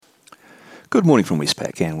Good morning from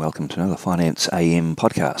Westpac and welcome to another Finance AM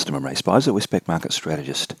podcast. I'm Ray Spicer, Westpac Market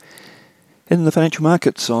Strategist. In the financial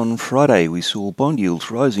markets on Friday, we saw bond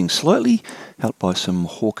yields rising slightly, helped by some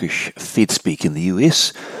hawkish Fedspeak in the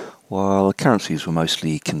US, while currencies were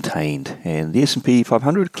mostly contained, and the S&P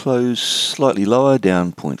 500 closed slightly lower,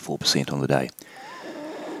 down 0.4% on the day.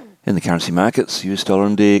 In the currency markets, the US dollar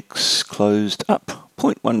index closed up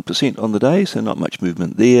 0.1% on the day, so not much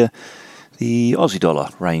movement there. The Aussie dollar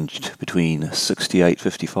ranged between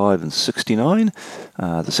 68.55 and 69.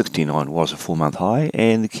 The 69 was a 4-month high,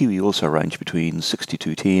 and the Kiwi also ranged between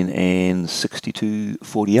 62.10 and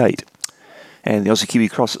 62.48. And the Aussie Kiwi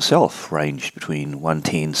cross itself ranged between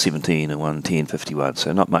 110.17 and 110.51,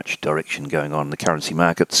 so not much direction going on in the currency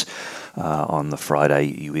markets on the Friday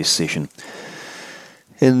US session.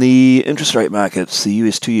 In the interest rate markets, the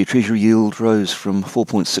US 2-year Treasury yield rose from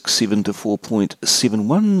 4.67 to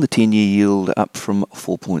 4.71, the 10-year yield up from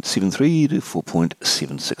 4.73 to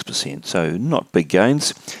 4.76%, so not big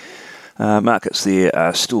gains. Markets there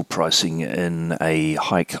are still pricing in a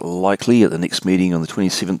hike likely at the next meeting on the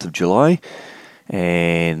 27th of July,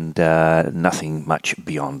 and nothing much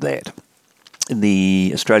beyond that. In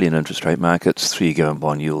the Australian interest rate markets, 3-year government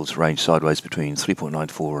bond yields range sideways between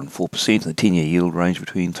 3.94% and 4%, and the 10-year yield range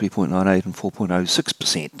between 3.98% and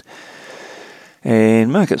 4.06%.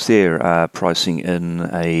 And markets there are pricing in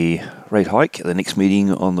a rate hike at the next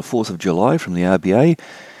meeting on the 4th of July from the RBA,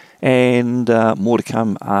 and more to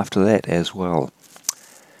come after that as well.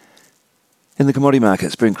 In the commodity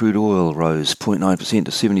markets, Brent crude oil rose 0.9%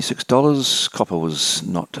 to $76. Copper was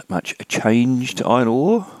not much changed. Iron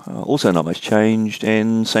ore, also not much changed.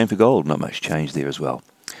 And same for gold, not much change there as well.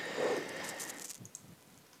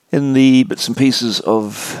 In the bits and pieces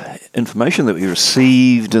of information that we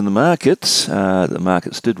received in the markets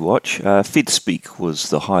did watch, Fedspeak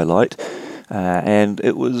was the highlight, and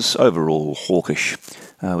it was overall hawkish.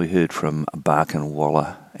 We heard from Barkin,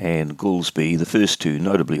 Waller and Goolsbee, the first two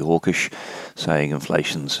notably hawkish, saying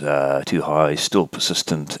inflation's too high, still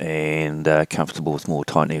persistent and comfortable with more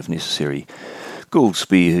tightening if necessary.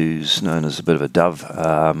 Goolsbee, who's known as a bit of a dove,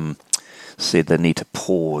 said they need to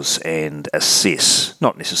pause and assess,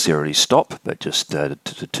 not necessarily stop, but just to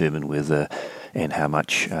determine whether and how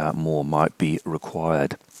much more might be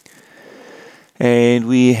required. And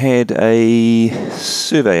we had a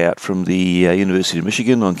survey out from the University of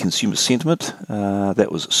Michigan on consumer sentiment.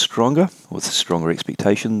 That was stronger, with stronger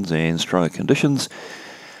expectations and stronger conditions.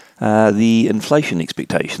 The inflation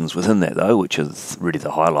expectations within that, though, which is really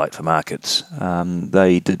the highlight for markets,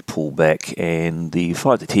 they did pull back, and the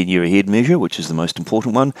 5 to 10 year ahead measure, which is the most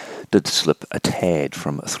important one, did slip a tad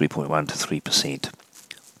from 3.1 to 3%.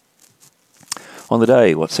 On the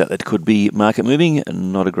day, what's that? That could be market moving,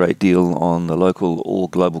 not a great deal on the local or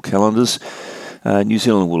global calendars. New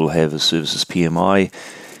Zealand will have a services PMI,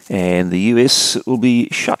 and the US will be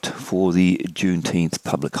shut for the Juneteenth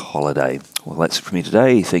public holiday. Well, that's it from me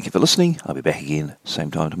today. Thank you for listening. I'll be back again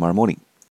same time tomorrow morning.